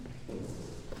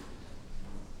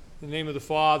In the name of the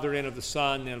Father, and of the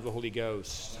Son, and of the Holy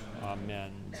Ghost.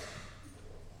 Amen.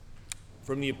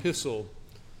 From the epistle,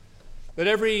 let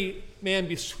every man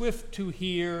be swift to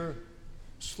hear,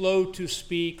 slow to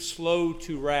speak, slow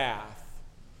to wrath.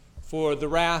 For the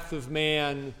wrath of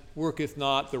man worketh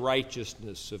not the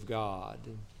righteousness of God.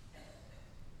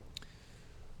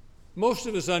 Most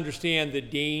of us understand the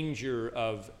danger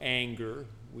of anger.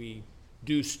 We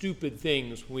do stupid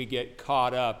things when we get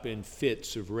caught up in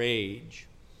fits of rage.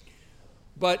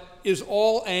 But is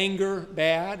all anger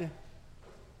bad?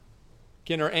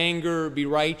 Can our anger be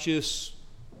righteous,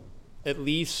 at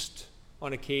least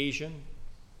on occasion?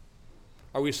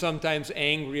 Are we sometimes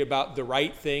angry about the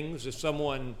right things? If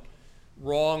someone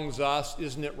wrongs us,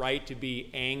 isn't it right to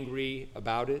be angry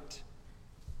about it?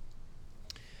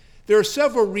 There are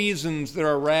several reasons that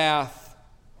our wrath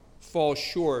falls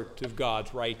short of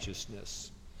God's righteousness,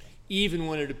 even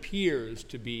when it appears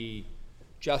to be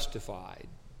justified.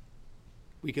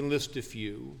 We can list a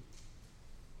few.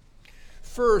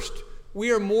 First,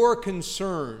 we are more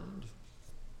concerned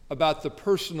about the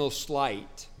personal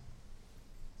slight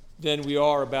than we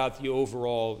are about the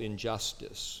overall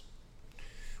injustice.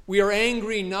 We are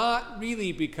angry not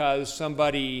really because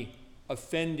somebody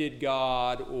offended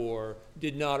God or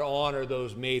did not honor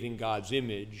those made in God's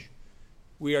image.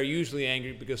 We are usually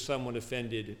angry because someone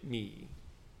offended me.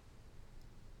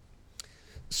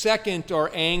 Second,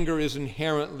 our anger is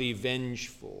inherently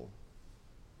vengeful.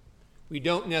 We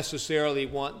don't necessarily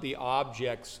want the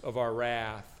objects of our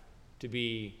wrath to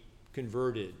be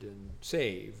converted and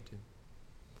saved.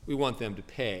 We want them to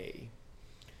pay.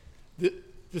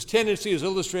 This tendency is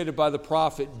illustrated by the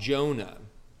prophet Jonah.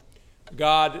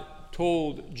 God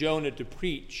told Jonah to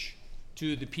preach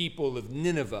to the people of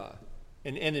Nineveh,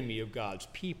 an enemy of God's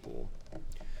people.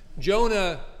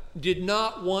 Jonah did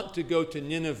not want to go to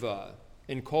Nineveh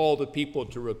and call the people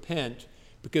to repent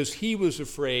because he was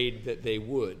afraid that they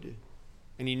would,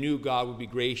 and he knew God would be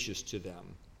gracious to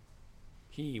them.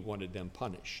 He wanted them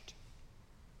punished.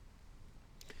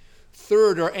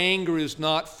 Third, our anger is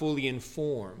not fully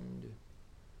informed.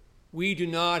 We do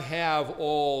not have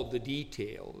all the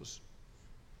details.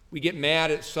 We get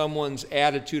mad at someone's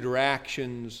attitude or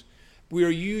actions. We are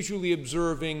usually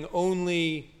observing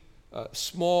only a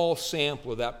small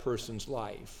sample of that person's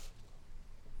life.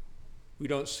 We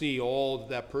don't see all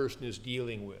that person is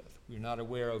dealing with. We're not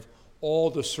aware of all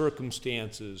the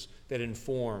circumstances that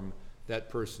inform that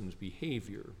person's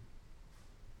behavior.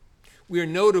 We are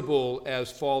notable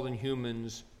as fallen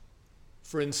humans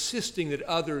for insisting that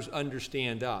others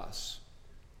understand us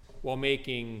while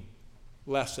making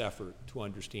less effort to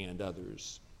understand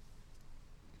others.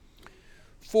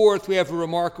 Fourth, we have a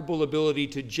remarkable ability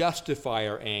to justify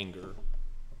our anger,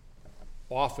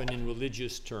 often in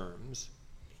religious terms,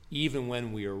 even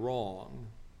when we are wrong.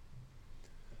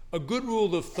 A good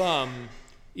rule of thumb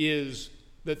is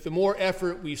that the more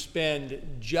effort we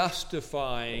spend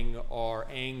justifying our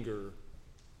anger,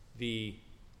 the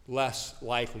less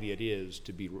likely it is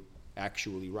to be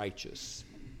actually righteous.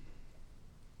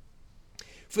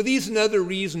 For these and other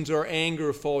reasons, our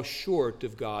anger falls short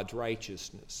of God's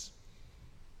righteousness.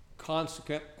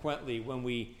 Consequently, when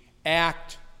we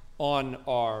act on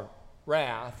our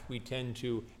wrath, we tend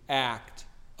to act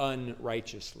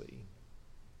unrighteously.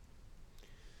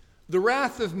 The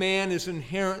wrath of man is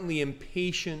inherently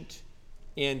impatient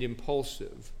and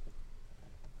impulsive.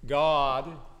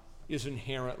 God is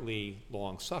inherently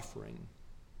long-suffering.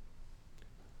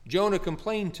 Jonah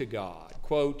complained to God,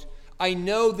 quote, "I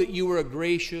know that you are a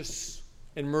gracious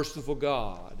and merciful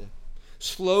God,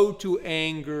 slow to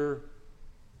anger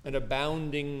and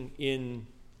abounding in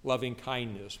loving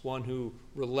kindness, one who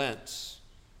relents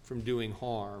from doing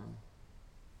harm."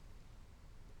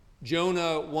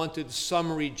 Jonah wanted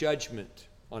summary judgment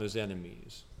on his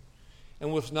enemies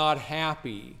and was not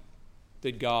happy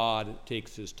that God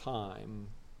takes his time.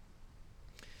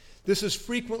 This is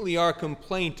frequently our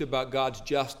complaint about God's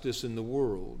justice in the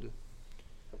world.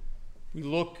 We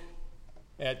look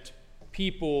at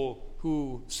people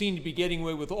who seem to be getting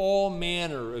away with all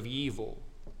manner of evil.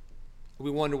 We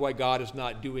wonder why God is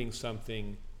not doing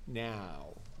something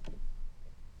now.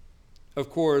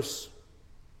 Of course,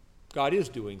 God is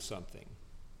doing something.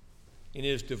 In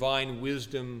his divine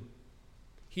wisdom,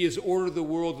 he has ordered the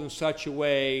world in such a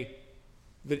way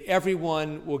that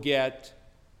everyone will get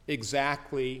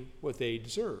exactly what they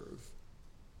deserve,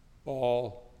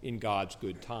 all in God's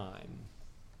good time.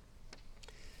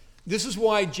 This is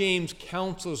why James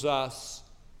counsels us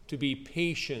to be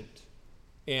patient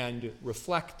and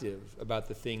reflective about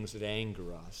the things that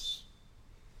anger us.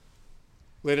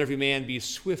 Let every man be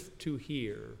swift to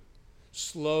hear,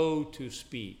 slow to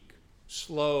speak,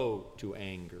 slow to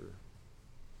anger.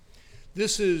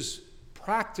 This is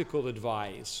practical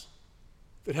advice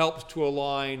that helps to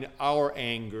align our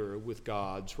anger with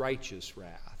God's righteous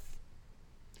wrath.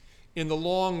 In the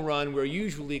long run, we're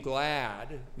usually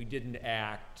glad we didn't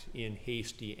act in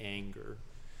hasty anger.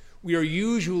 We are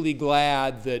usually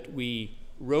glad that we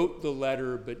wrote the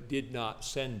letter but did not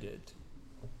send it,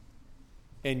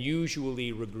 and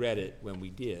usually regret it when we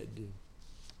did.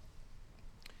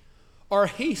 Our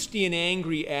hasty and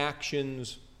angry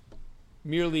actions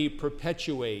merely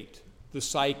perpetuate the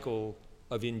cycle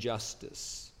of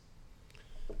injustice.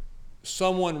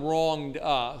 Someone wronged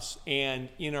us, and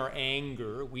in our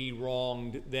anger, we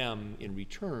wronged them in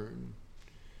return.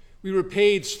 We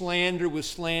repaid slander with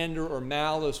slander or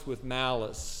malice with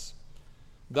malice.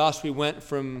 Thus, we went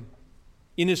from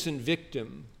innocent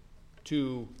victim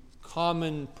to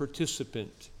common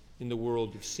participant in the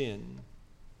world of sin.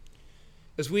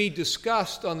 As we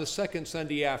discussed on the second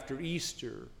Sunday after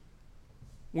Easter,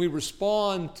 we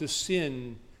respond to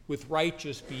sin with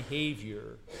righteous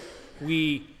behavior.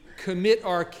 We commit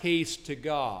our case to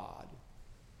God,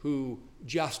 who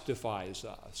justifies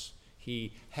us.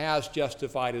 He has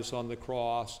justified us on the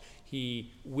cross.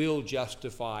 He will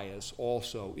justify us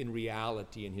also in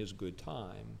reality in his good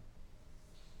time.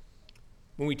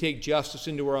 When we take justice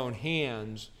into our own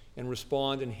hands and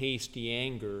respond in hasty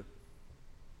anger,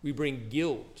 we bring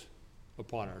guilt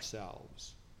upon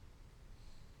ourselves.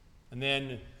 And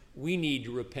then we need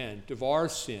to repent of our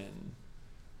sin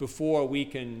before we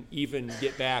can even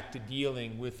get back to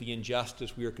dealing with the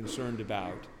injustice we are concerned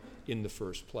about in the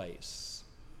first place.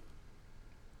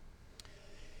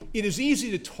 It is easy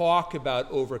to talk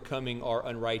about overcoming our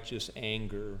unrighteous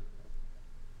anger.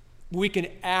 We can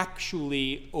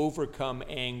actually overcome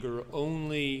anger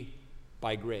only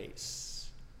by grace.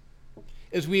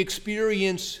 As we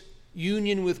experience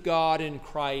union with God in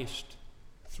Christ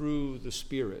through the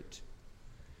Spirit,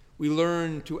 we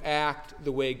learn to act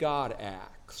the way God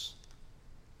acts,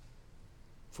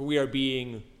 for we are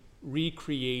being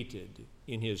recreated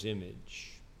in his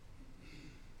image.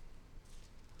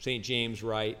 St. James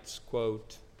writes,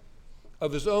 quote,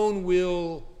 "Of his own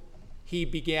will he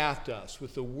begat us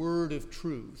with the word of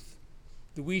truth,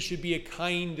 that we should be a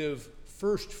kind of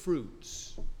first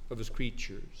fruits of his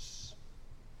creatures."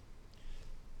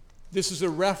 This is a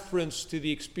reference to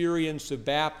the experience of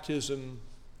baptism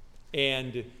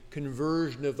and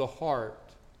conversion of the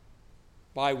heart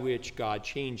by which God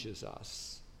changes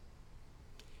us.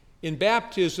 In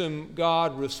baptism,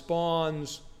 God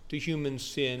responds to human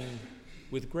sin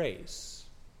with grace.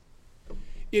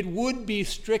 It would be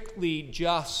strictly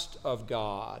just of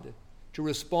God to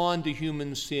respond to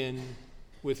human sin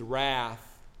with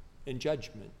wrath and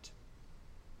judgment.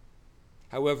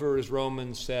 However, as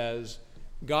Romans says,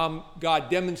 God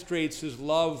demonstrates his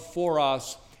love for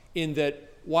us in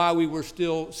that while we were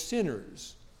still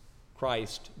sinners,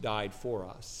 Christ died for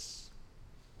us.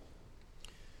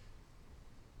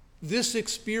 This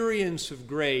experience of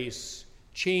grace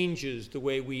changes the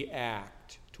way we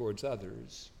act towards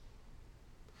others.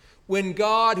 When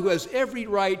God, who has every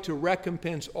right to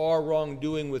recompense our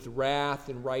wrongdoing with wrath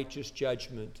and righteous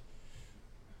judgment,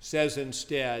 says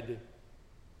instead,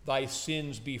 "Thy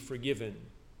sins be forgiven,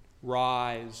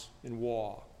 rise and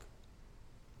walk,"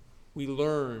 we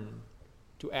learn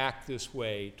to act this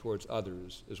way towards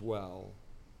others as well.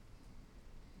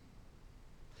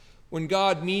 When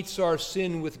God meets our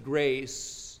sin with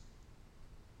grace,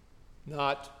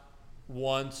 not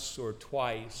once or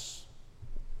twice,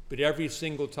 but every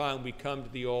single time we come to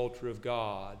the altar of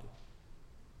God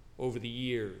over the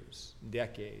years,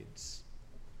 decades,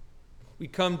 we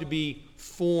come to be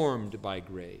formed by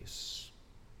grace.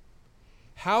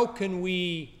 How can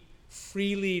we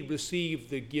freely receive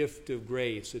the gift of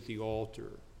grace at the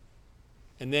altar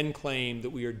and then claim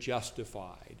that we are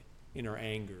justified in our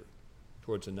anger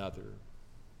towards another?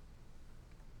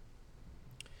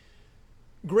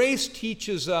 Grace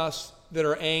teaches us that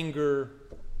our anger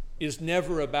is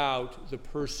never about the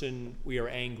person we are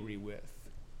angry with.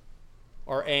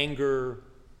 Our anger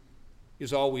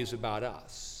is always about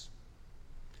us.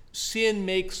 Sin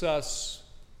makes us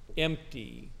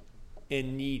empty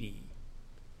and needy,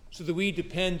 so that we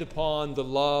depend upon the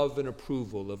love and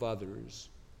approval of others.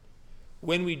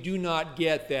 When we do not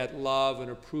get that love and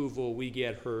approval, we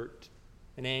get hurt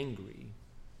and angry.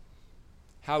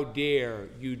 How dare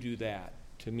you do that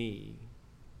to me?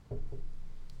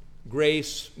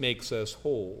 Grace makes us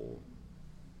whole.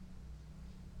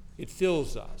 It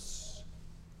fills us.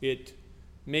 It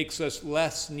makes us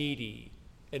less needy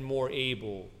and more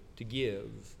able to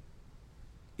give.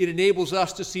 It enables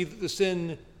us to see that the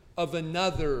sin of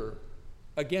another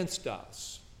against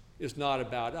us is not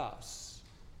about us.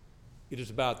 It is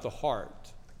about the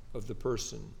heart of the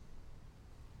person.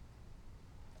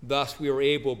 Thus, we are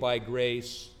able by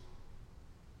grace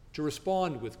to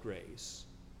respond with grace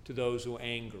to those who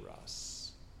anger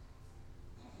us.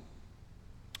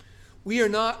 We are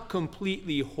not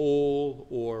completely whole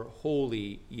or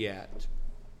holy yet.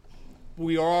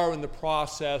 We are in the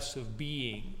process of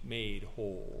being made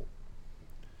whole.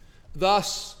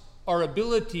 Thus, our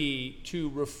ability to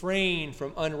refrain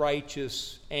from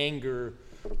unrighteous anger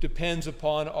depends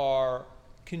upon our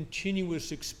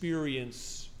continuous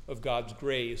experience of God's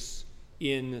grace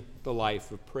in the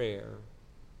life of prayer.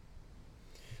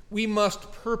 We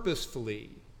must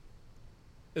purposefully,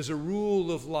 as a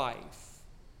rule of life,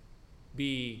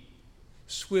 be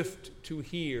swift to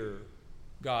hear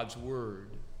God's word,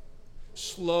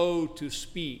 slow to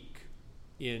speak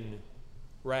in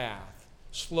wrath,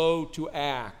 slow to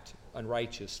act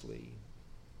unrighteously.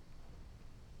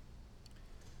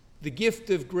 The gift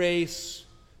of grace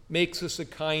makes us a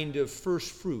kind of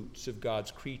first fruits of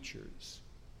God's creatures.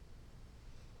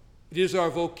 It is our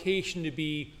vocation to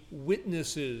be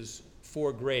witnesses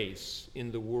for grace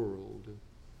in the world.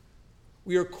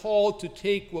 We are called to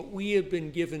take what we have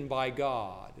been given by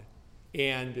God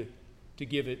and to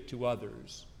give it to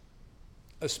others,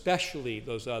 especially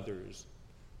those others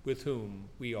with whom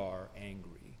we are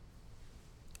angry.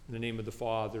 In the name of the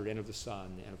Father, and of the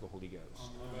Son, and of the Holy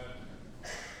Ghost. Amen.